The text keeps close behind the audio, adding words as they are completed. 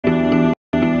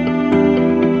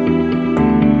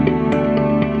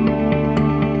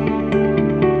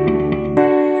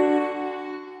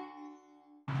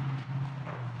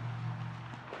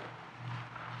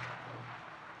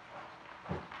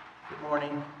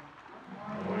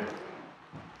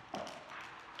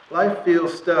Life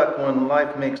feels stuck when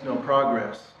life makes no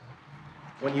progress.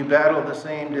 When you battle the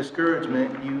same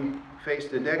discouragement you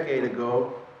faced a decade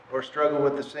ago, or struggle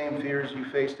with the same fears you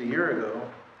faced a year ago,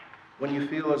 when you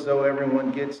feel as though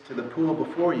everyone gets to the pool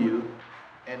before you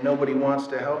and nobody wants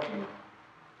to help you.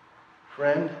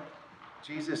 Friend,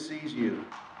 Jesus sees you.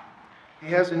 He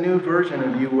has a new version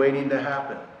of you waiting to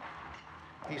happen.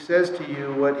 He says to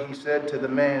you what he said to the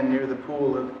man near the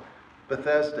pool of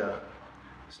Bethesda.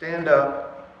 Stand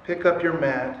up, pick up your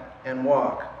mat, and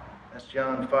walk. That's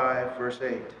John 5, verse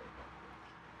 8.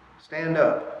 Stand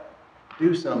up,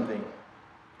 do something,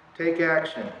 take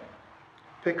action,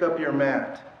 pick up your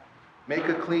mat, make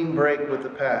a clean break with the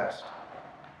past,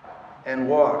 and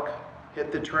walk,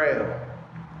 hit the trail.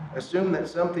 Assume that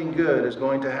something good is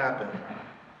going to happen.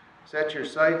 Set your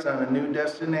sights on a new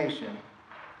destination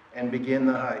and begin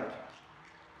the hike.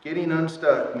 Getting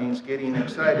unstuck means getting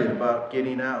excited about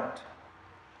getting out.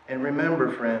 And remember,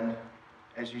 friend,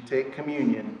 as you take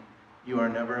communion, you are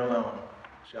never alone.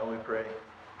 Shall we pray?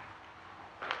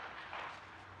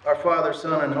 Our Father,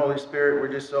 Son, and Holy Spirit,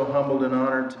 we're just so humbled and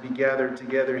honored to be gathered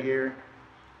together here,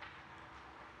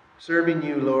 serving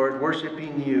you, Lord,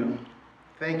 worshiping you,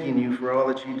 thanking you for all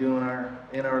that you do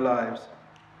in our lives.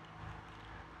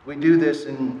 We do this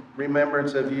in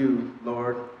remembrance of you,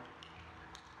 Lord.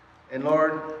 And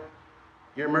Lord,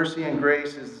 your mercy and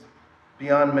grace is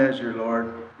beyond measure,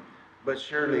 Lord, but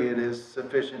surely it is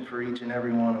sufficient for each and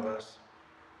every one of us.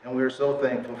 And we are so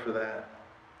thankful for that.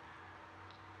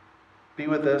 Be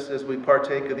with us as we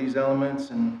partake of these elements,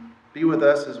 and be with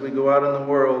us as we go out in the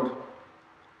world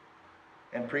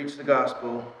and preach the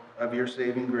gospel of your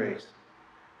saving grace.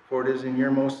 For it is in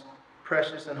your most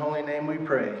precious and holy name we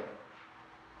pray.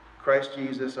 Christ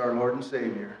Jesus, our Lord and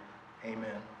Savior.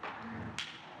 Amen.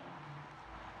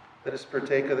 Let us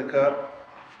partake of the cup.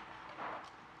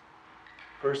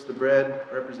 First, the bread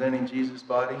representing Jesus'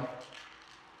 body.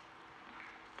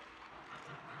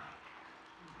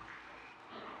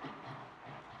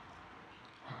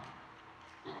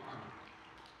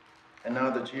 And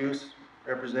now the juice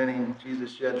representing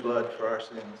Jesus' shed blood for our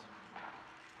sins.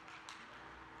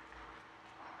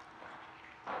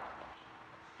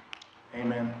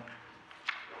 Amen.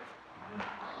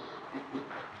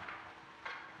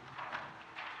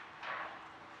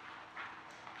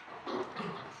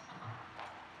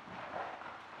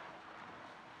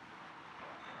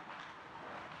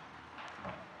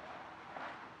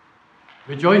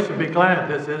 Rejoice and be glad,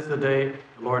 this is the day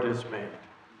the Lord has made.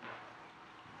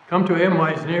 Come to him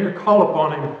while he's near, call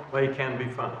upon him while he can be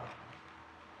found.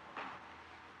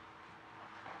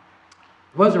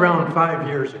 It was around 5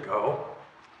 years ago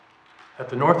that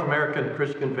the North American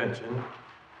Christian Convention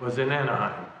was in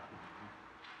Anaheim.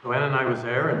 Joanna and I was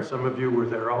there, and some of you were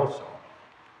there also.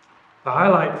 The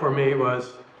highlight for me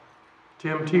was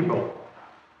Tim Tebow,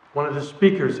 one of the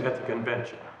speakers at the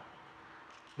convention.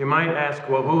 You might ask,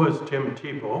 well, who is Tim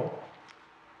Tebow?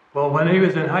 Well, when he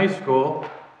was in high school,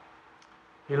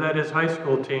 he led his high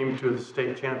school team to the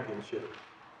state championship.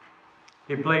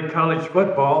 He played college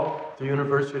football at the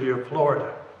University of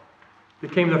Florida.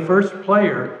 Became the first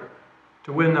player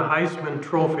to win the Heisman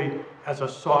Trophy as a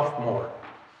sophomore.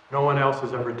 No one else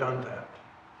has ever done that.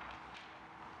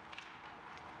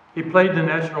 He played in the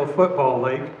National Football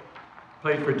League,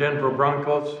 played for Denver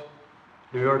Broncos,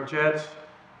 New York Jets,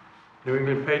 New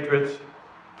England Patriots,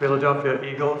 Philadelphia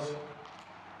Eagles.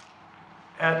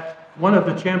 At one of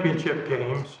the championship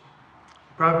games,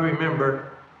 you probably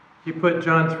remember, he put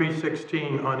John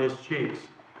 3:16 on his cheeks.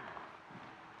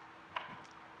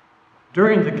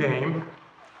 During the game,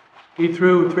 he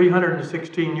threw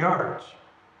 316 yards.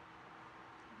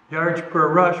 Yards per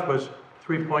rush was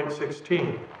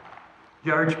 3.16.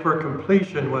 Yards per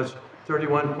completion was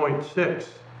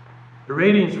 31.6. The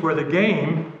ratings for the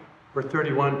game were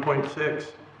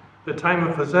 31.6. The time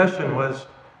of possession was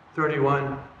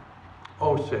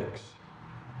 31:06.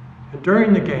 And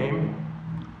during the game,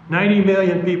 90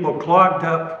 million people clogged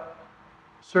up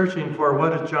searching for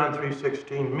what does John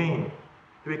 3:16 mean.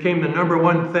 It became the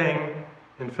 #1 thing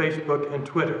in Facebook and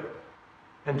Twitter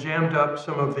and jammed up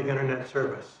some of the internet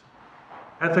service.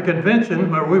 At the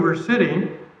convention where we were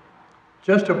sitting,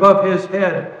 just above his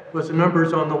head was the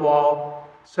numbers on the wall,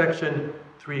 section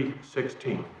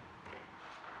 316.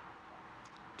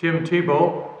 Tim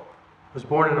Tebow was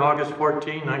born on August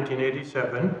 14,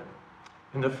 1987,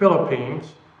 in the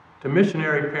Philippines to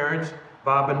missionary parents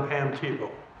Bob and Pam Tebow.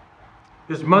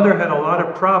 His mother had a lot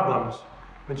of problems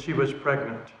when she was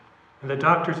pregnant, and the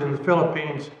doctors in the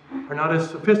Philippines are not as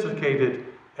sophisticated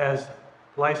as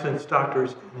licensed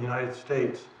doctors in the United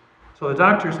States. So the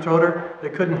doctors told her they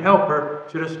couldn't help her,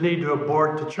 she just needed to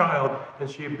abort the child and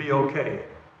she'd be okay.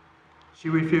 She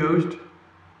refused.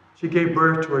 She gave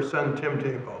birth to her son, Tim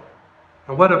Dable.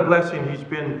 And what a blessing he's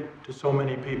been to so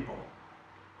many people.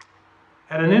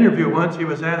 At an interview once, he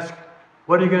was asked,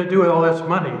 "What are you going to do with all this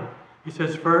money?" He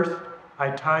says, "First, I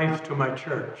tithe to my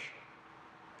church.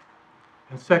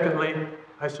 And secondly,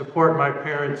 I support my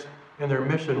parents in their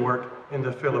mission work in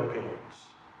the Philippines."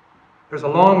 There's a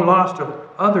long list of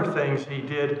other things he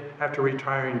did after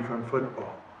retiring from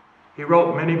football. He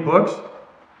wrote many books,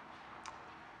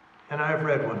 and I've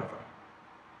read one of them.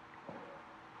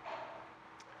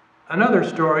 Another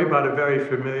story about a very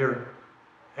familiar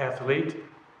athlete.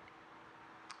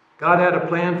 God had a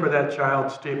plan for that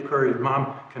child, Steve Curry's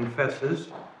mom confesses.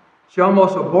 She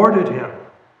almost aborted him,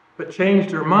 but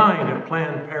changed her mind at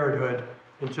Planned Parenthood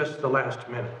in just the last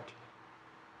minute.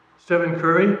 Stephen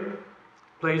Curry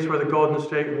plays for the Golden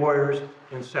State Warriors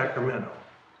in Sacramento.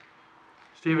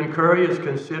 Stephen Curry is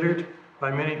considered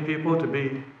by many people to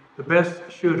be the best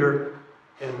shooter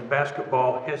in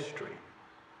basketball history.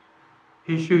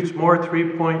 He shoots more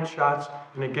three-point shots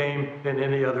in a game than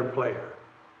any other player.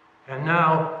 And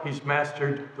now he's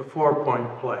mastered the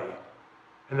four-point play.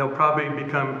 And they'll probably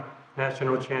become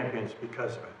national champions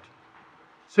because of it.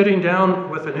 Sitting down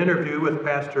with an interview with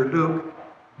Pastor Luke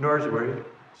Norsworthy,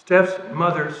 Steph's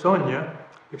mother, Sonia,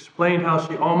 explained how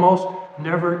she almost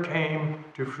never came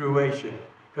to fruition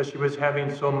because she was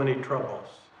having so many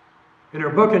troubles. In her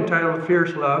book entitled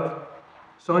Fierce Love,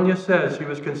 Sonia says she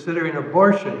was considering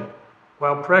abortion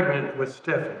while pregnant with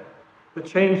Stephen, but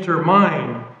changed her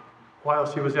mind while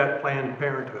she was at Planned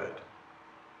Parenthood.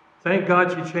 Thank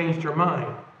God she changed her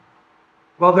mind.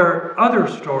 Well, there are other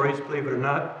stories, believe it or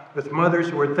not, with mothers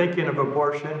who were thinking of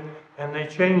abortion and they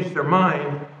changed their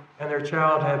mind and their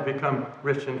child had become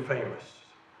rich and famous.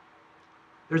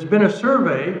 There's been a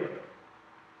survey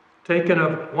taken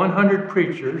of 100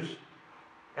 preachers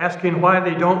asking why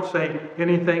they don't say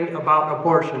anything about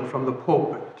abortion from the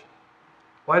pulpit.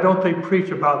 Why don't they preach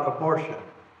about abortion?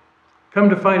 Come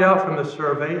to find out from the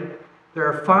survey, there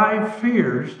are 5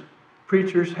 fears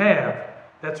preachers have.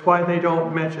 That's why they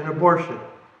don't mention abortion.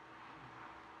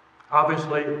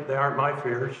 Obviously, they aren't my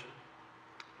fears.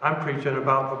 I'm preaching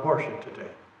about abortion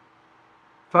today.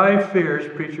 5 fears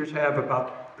preachers have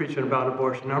about preaching about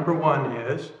abortion. Number 1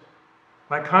 is,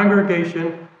 my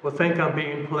congregation will think I'm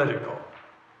being political.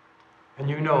 And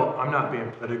you know I'm not being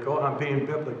political, I'm being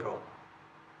biblical.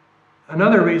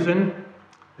 Another reason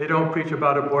they don't preach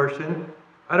about abortion,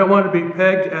 I don't want to be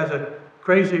pegged as a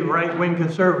crazy right-wing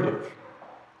conservative.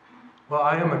 Well,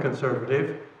 I am a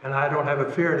conservative, and I don't have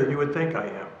a fear that you would think I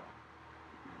am.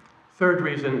 Third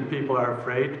reason people are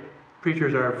afraid,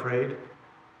 preachers are afraid.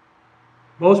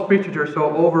 Most preachers are so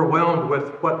overwhelmed with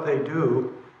what they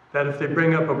do that if they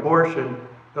bring up abortion,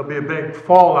 there'll be a big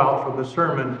fallout from the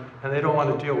sermon, and they don't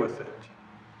want to deal with it.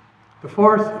 The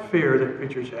fourth fear that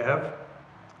preachers have,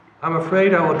 I'm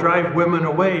afraid I will drive women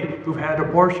away who've had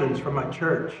abortions from my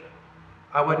church.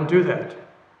 I wouldn't do that.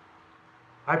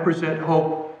 I present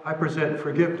hope, I present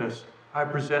forgiveness, I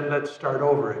present let's start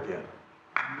over again.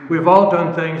 We've all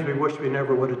done things we wish we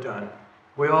never would have done.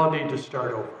 We all need to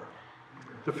start over.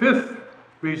 The fifth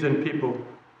reason people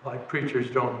like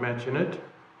preachers don't mention it,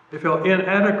 they feel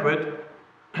inadequate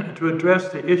to address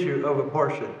the issue of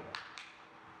abortion.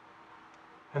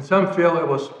 And some feel it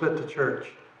will split the church.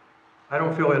 I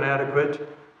don't feel inadequate.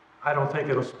 I don't think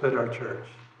it'll split our church.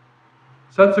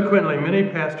 Subsequently, many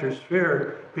pastors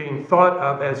fear being thought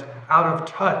of as out of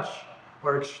touch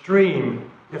or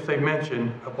extreme if they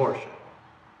mention abortion.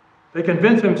 They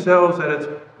convince themselves that it's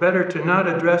better to not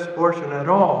address abortion at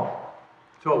all,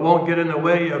 so it won't get in the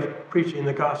way of preaching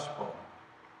the gospel.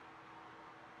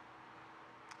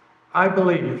 I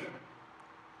believe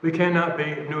we cannot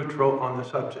be neutral on the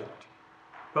subject,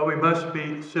 but we must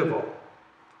be civil.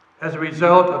 As a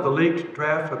result of the leaked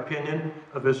draft opinion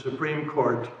of the Supreme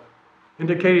Court,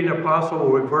 indicating a possible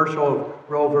reversal of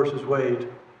Roe versus Wade,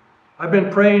 I've been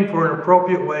praying for an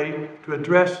appropriate way to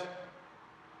address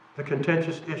the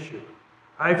contentious issue.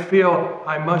 I feel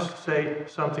I must say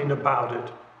something about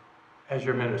it as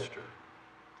your minister.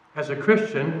 As a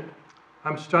Christian,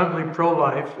 I'm staunchly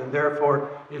pro-life and therefore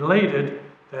elated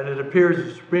that it appears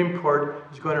the Supreme Court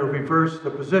is going to reverse the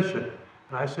position.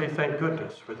 And I say thank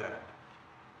goodness for that.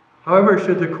 However,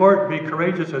 should the court be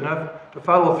courageous enough to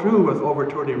follow through with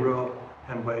overturning Roe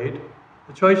and Wade,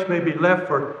 the choice may be left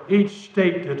for each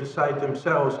state to decide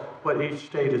themselves what each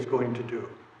state is going to do.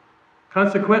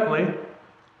 Consequently,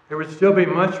 there would still be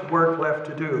much work left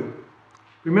to do.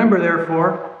 Remember,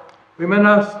 therefore, we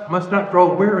must not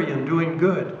grow weary in doing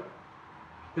good.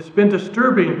 It's been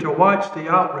disturbing to watch the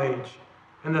outrage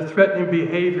and the threatening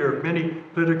behavior of many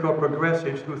political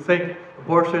progressives who think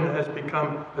abortion has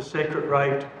become a sacred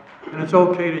right and it's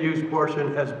okay to use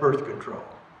abortion as birth control,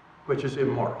 which is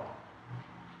immoral.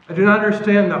 I do not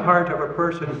understand the heart of a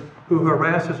person who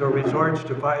harasses or resorts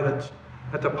to violence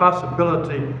at the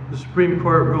possibility the Supreme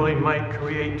Court ruling might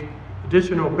create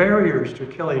additional barriers to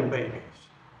killing babies.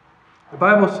 The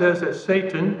Bible says that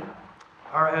Satan,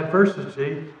 our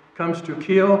adversary, comes to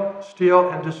kill, steal,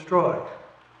 and destroy.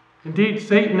 Indeed,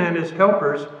 Satan and his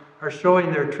helpers are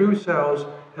showing their true selves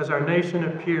as our nation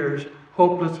appears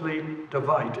hopelessly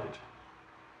divided.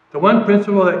 The one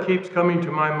principle that keeps coming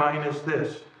to my mind is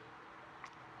this: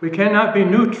 we cannot be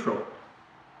neutral.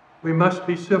 We must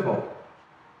be civil.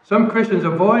 Some Christians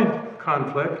avoid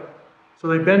conflict, so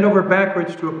they bend over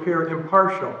backwards to appear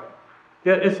impartial.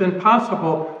 Yet it's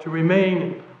impossible to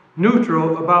remain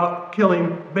neutral about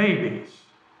killing babies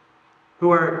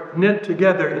who are knit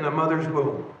together in the mother's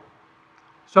womb.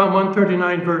 Psalm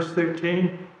 139, verse 13,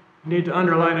 you need to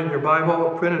underline it in your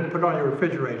Bible, print it and put it on your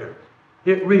refrigerator.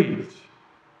 It reads,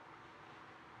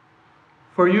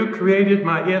 "For you created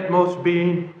my inmost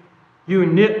being, you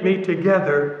knit me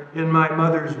together in my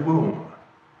mother's womb."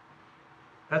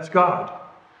 That's God.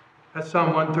 That's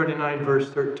Psalm 139, verse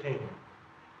 13.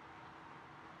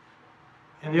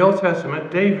 In the Old Testament,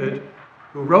 David,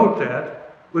 who wrote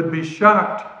that, would be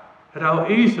shocked at how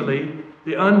easily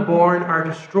the unborn are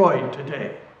destroyed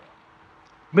today.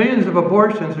 Millions of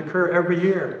abortions occur every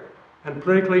year, and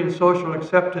politically and social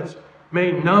acceptance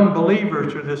may numb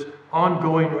believers to this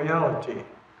ongoing reality.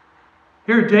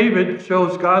 Here David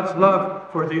shows God's love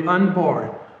for the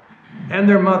unborn and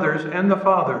their mothers and the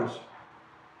fathers.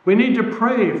 We need to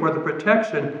pray for the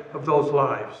protection of those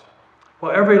lives.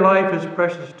 While every life is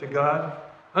precious to God,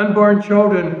 unborn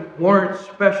children warrant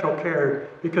special care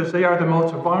because they are the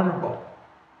most vulnerable,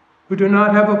 who do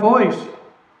not have a voice.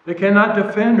 They cannot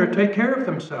defend or take care of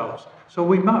themselves, so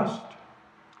we must.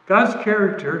 God's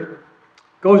character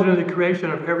goes into the creation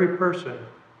of every person.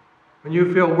 When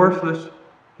you feel worthless,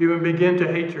 you will begin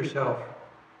to hate yourself.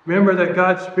 Remember that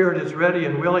God's Spirit is ready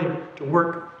and willing to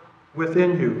work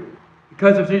within you.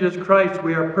 Because of Jesus Christ,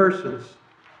 we are persons.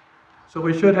 So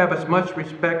we should have as much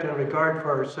respect and regard for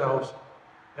ourselves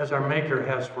as our Maker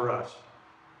has for us.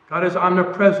 God is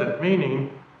omnipresent,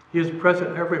 meaning He is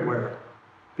present everywhere.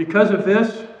 Because of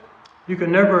this, you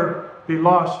can never be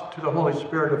lost to the Holy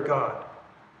Spirit of God.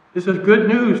 This is good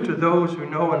news to those who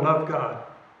know and love God,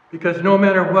 because no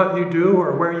matter what you do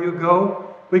or where you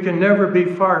go, we can never be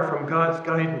far from God's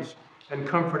guidance and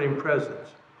comforting presence.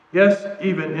 Yes,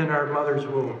 even in our mother's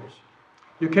wombs.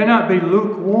 You cannot be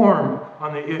lukewarm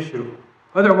on the issue.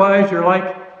 Otherwise, you're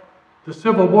like the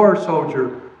Civil War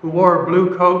soldier who wore a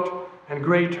blue coat and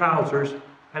gray trousers,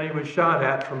 and he was shot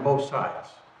at from both sides.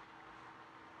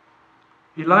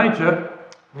 Elijah,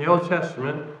 in the Old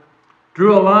Testament,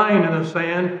 drew a line in the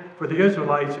sand for the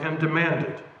Israelites and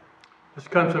demanded. This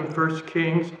comes from 1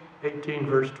 Kings 18,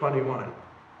 verse 21.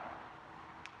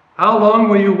 How long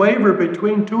will you waver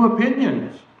between two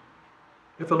opinions?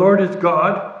 If the Lord is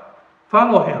God,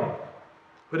 follow him.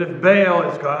 But if Baal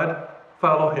is God,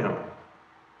 follow him.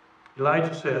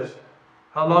 Elijah says,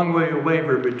 how long will you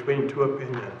waver between two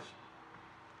opinions?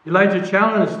 Elijah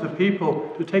challenged the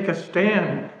people to take a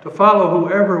stand, to follow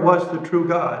whoever was the true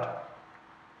God.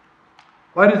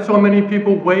 Why did so many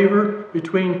people waver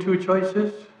between two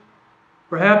choices?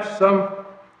 Perhaps some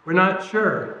were not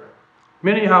sure.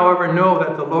 Many, however, know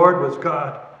that the Lord was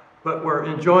God, but were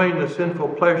enjoying the sinful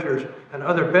pleasures and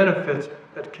other benefits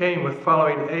that came with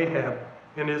following Ahab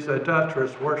in his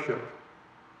idolatrous worship.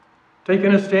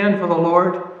 Taking a stand for the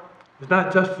Lord is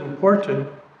not just important,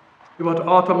 it will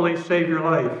ultimately save your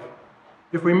life.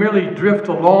 If we merely drift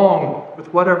along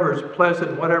with whatever is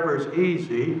pleasant, whatever is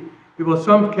easy, we will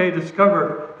someday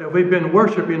discover that we've been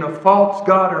worshiping a false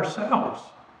god ourselves.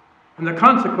 And the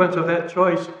consequence of that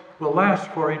choice will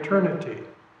last for eternity.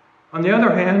 On the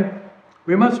other hand,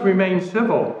 we must remain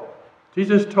civil.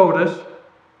 Jesus told us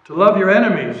to love your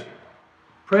enemies,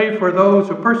 pray for those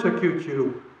who persecute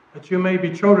you, that you may be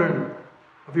children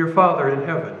of your Father in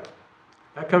heaven.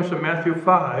 That comes from Matthew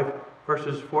 5,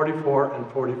 verses 44 and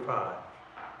 45.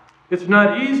 It's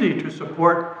not easy to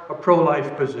support a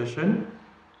pro-life position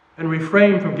and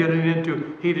refrain from getting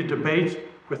into heated debates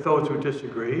with those who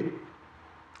disagree.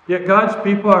 Yet God's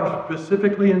people are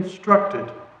specifically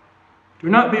instructed, do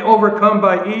not be overcome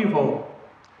by evil,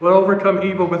 but overcome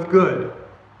evil with good.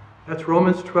 That's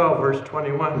Romans 12, verse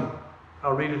 21.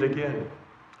 I'll read it again.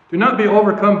 Do not be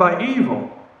overcome by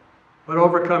evil, but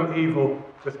overcome evil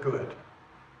with good.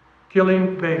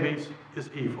 Killing babies is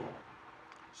evil.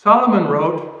 Solomon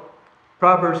wrote,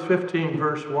 Proverbs 15,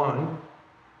 verse 1,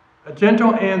 a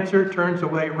gentle answer turns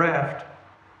away wrath,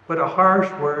 but a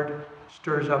harsh word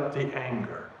stirs up the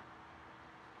anger.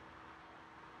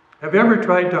 Have you ever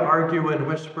tried to argue and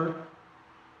whisper?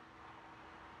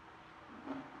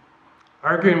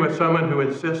 Arguing with someone who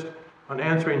insists on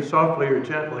answering softly or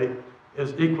gently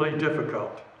is equally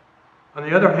difficult. On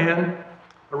the other hand,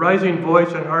 a rising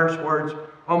voice and harsh words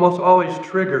almost always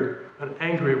trigger an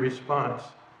angry response.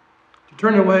 To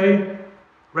turn away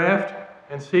wrath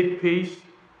and seek peace,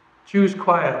 choose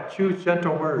quiet, choose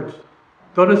gentle words.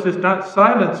 Notice it's not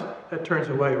silence that turns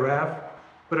away wrath,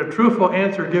 but a truthful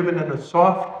answer given in a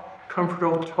soft,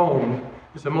 comfortable tone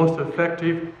is the most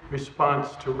effective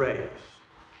response to raise.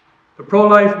 The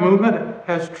pro-life movement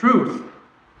has truth.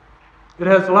 It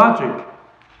has logic.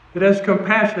 It has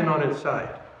compassion on its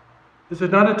side. This is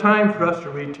not a time for us to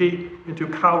retreat into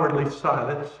cowardly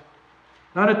silence,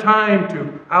 not a time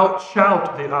to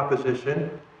outshout the opposition.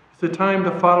 It's a time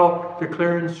to follow the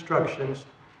clear instructions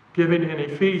given in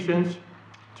Ephesians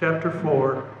chapter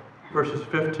 4, verses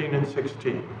 15 and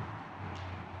 16.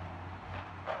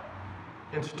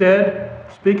 Instead,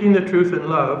 speaking the truth in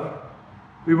love,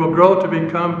 we will grow to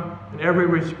become, in every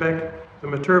respect, the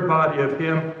mature body of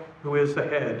Him who is the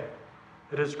head.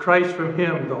 It is Christ, from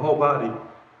Him, the whole body,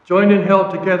 joined and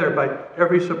held together by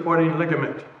every supporting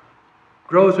ligament,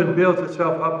 grows and builds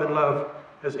itself up in love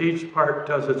as each part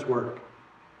does its work.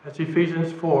 That's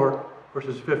Ephesians 4,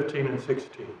 verses 15 and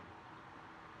 16.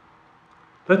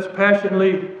 Let's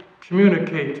passionately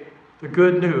communicate the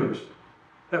good news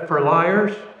that for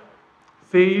liars,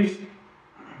 thieves,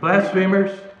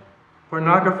 blasphemers,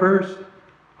 pornographers,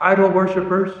 idol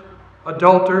worshippers,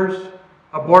 adulterers,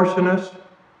 abortionists,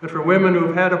 and for women who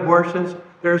have had abortions,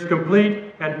 there is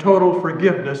complete and total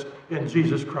forgiveness in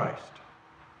Jesus Christ.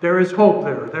 There is hope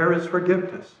there. There is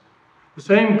forgiveness. The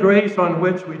same grace on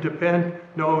which we depend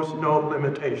knows no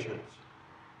limitations.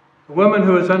 The woman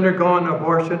who has undergone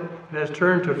abortion and has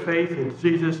turned to faith in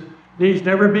Jesus needs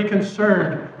never be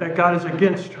concerned that God is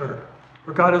against her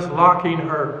or God is locking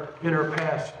her in her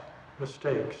past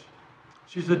mistakes.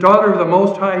 She's the daughter of the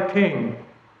Most High King.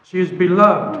 She is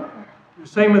beloved. The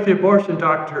same with the abortion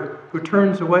doctor who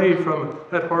turns away from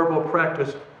that horrible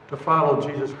practice to follow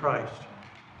Jesus Christ.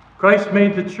 Christ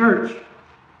made the church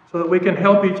so that we can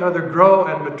help each other grow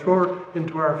and mature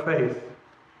into our faith.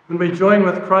 When we join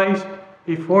with Christ,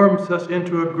 He forms us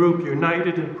into a group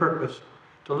united in purpose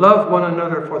to love one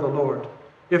another for the Lord.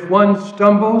 If one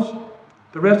stumbles,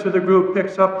 the rest of the group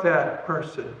picks up that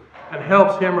person and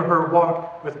helps him or her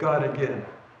walk with God again.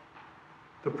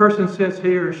 The person says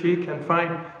he or she can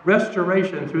find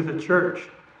restoration through the church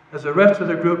as the rest of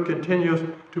the group continues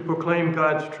to proclaim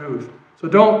God's truth. So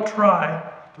don't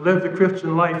try to live the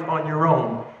Christian life on your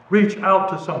own. Reach out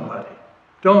to somebody.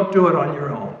 Don't do it on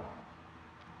your own.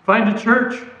 Find a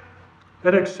church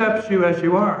that accepts you as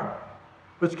you are,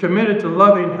 that's committed to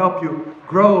loving and help you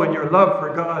grow in your love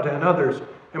for God and others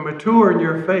and mature in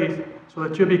your faith so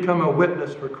that you become a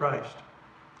witness for Christ.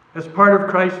 As part of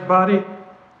Christ's body,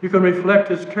 you can reflect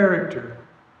His character.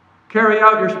 Carry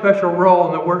out your special role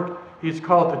in the work He's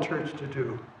called the church to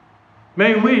do.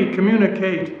 May we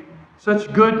communicate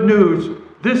such good news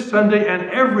this Sunday and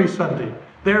every Sunday.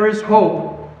 There is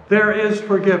hope. There is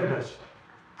forgiveness.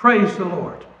 Praise the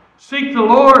Lord. Seek the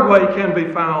Lord while He can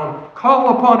be found.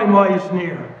 Call upon Him while He's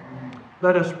near.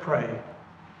 Let us pray.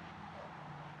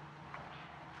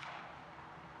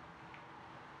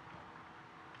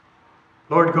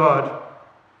 Lord God,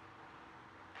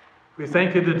 we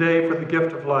thank You today for the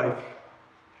gift of life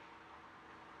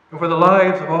and for the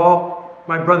lives of all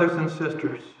my brothers and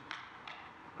sisters.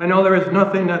 I know there is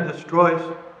nothing that destroys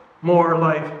more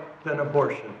life than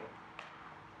abortion.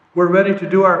 We're ready to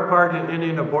do our part in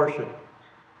ending abortion.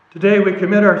 Today we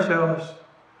commit ourselves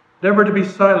never to be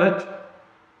silent,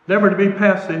 never to be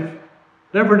passive,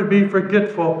 never to be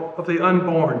forgetful of the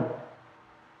unborn.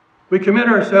 We commit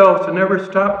ourselves to never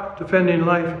stop defending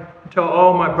life until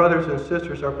all my brothers and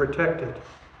sisters are protected,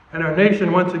 and our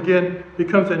nation once again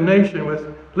becomes a nation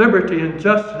with liberty and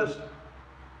justice,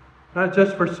 not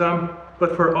just for some,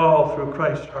 but for all through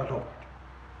Christ our Lord.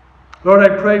 Lord,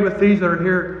 I pray with these that are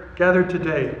here gathered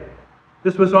today.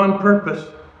 This was on purpose.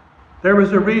 There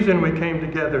was a reason we came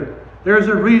together. There is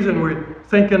a reason we're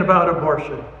thinking about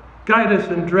abortion. Guide us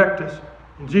and direct us.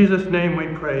 In Jesus' name we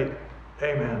pray.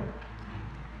 Amen.